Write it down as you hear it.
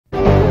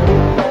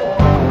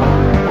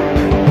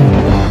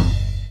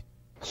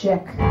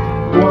Check.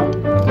 1,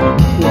 2.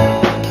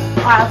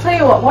 I'll tell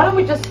you what, why don't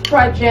we just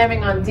try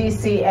jamming on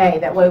DCA?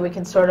 That way we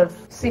can sort of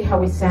see how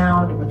we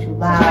sound, if we're too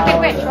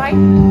loud. Wicked Witch, right?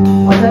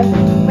 What's that?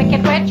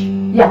 Wicked Witch?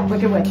 Yeah,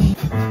 Wicked Witch.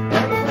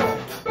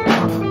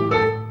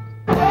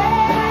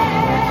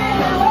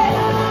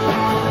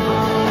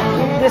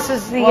 This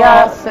is the, We'll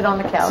all sit on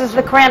the couch. This is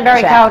the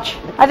cranberry couch.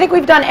 I think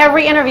we've done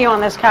every interview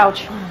on this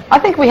couch. I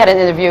think we had an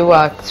interview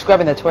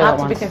scrubbing the toilet Not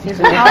to be once. confused.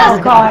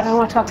 Oh, God, I don't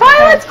want to talk about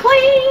Toilet's that.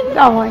 clean!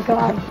 Oh, my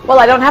God. Well,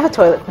 I don't have a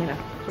toilet cleaner.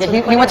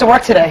 Yeah, he went to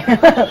work today.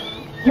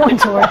 You went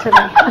to work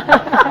today.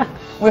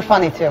 We're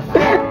funny, too.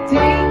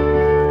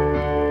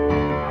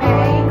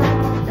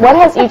 What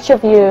has each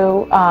of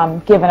you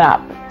given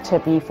up to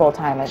be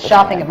full-time at this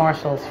Shopping point? at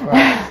Marshall's for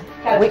us.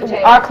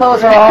 Our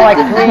clothes are all like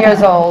 3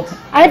 years old.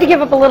 I had to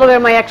give up a little bit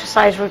of my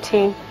exercise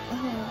routine.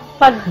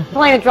 But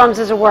playing the drums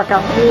is a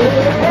workout.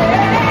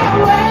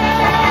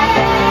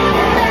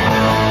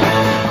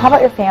 How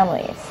about your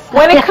families?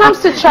 When it comes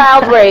to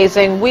child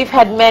raising, we've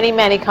had many,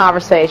 many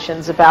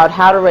conversations about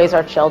how to raise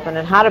our children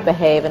and how to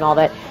behave and all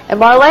that. And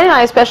Marlene and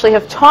I especially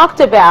have talked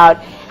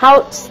about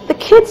how the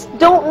kids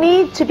don't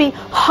need to be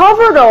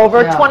hovered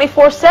over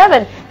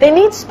 24/7. They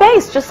need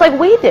space, just like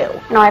we do.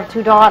 You know, I have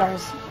 2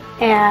 daughters,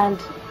 and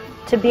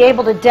to be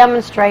able to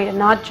demonstrate and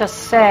not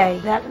just say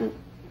that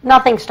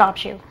nothing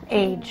stops you,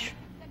 age,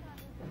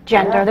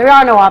 gender, there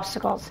are no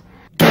obstacles.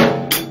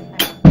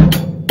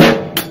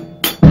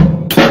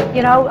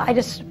 You know, I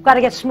just got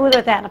to get smoother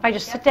at that. And if I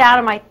just sit down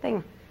on my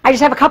thing, I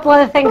just have a couple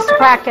other things to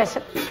practice.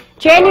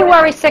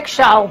 January 6th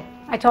show,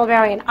 I told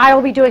Marion, I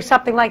will be doing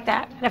something like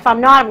that. And if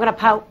I'm not, I'm going to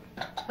pout.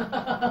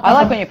 I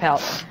like when you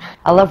pout.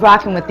 I love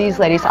rocking with these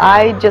ladies.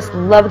 I just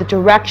love the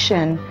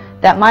direction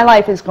that my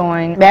life is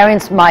going.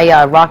 Marion's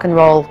my rock and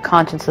roll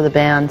conscience of the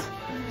band.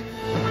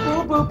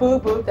 Boop, boop,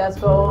 boop, boop, that's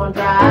going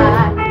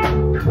dry.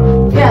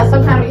 Yeah,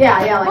 some kind of,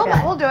 yeah, like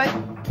that. We'll do it.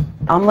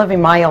 I'm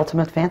living my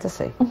ultimate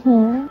fantasy.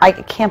 I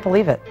can't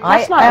believe it.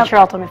 That's not your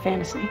ultimate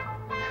fantasy.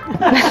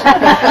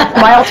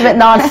 My ultimate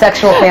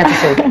non-sexual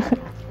fantasy.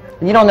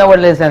 You don't know what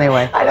it is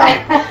anyway. I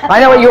don't. I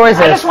know what yours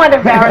is. I just wanted to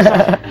embarrass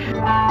her.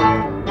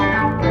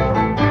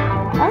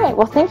 All right,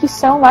 well, thank you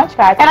so much,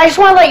 guys. And I just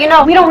want to let you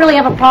know, we don't really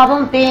have a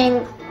problem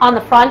being on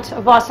the front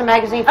of Boston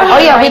Magazine. Oh,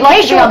 yeah, we'd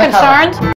like to be on the cover. concerned.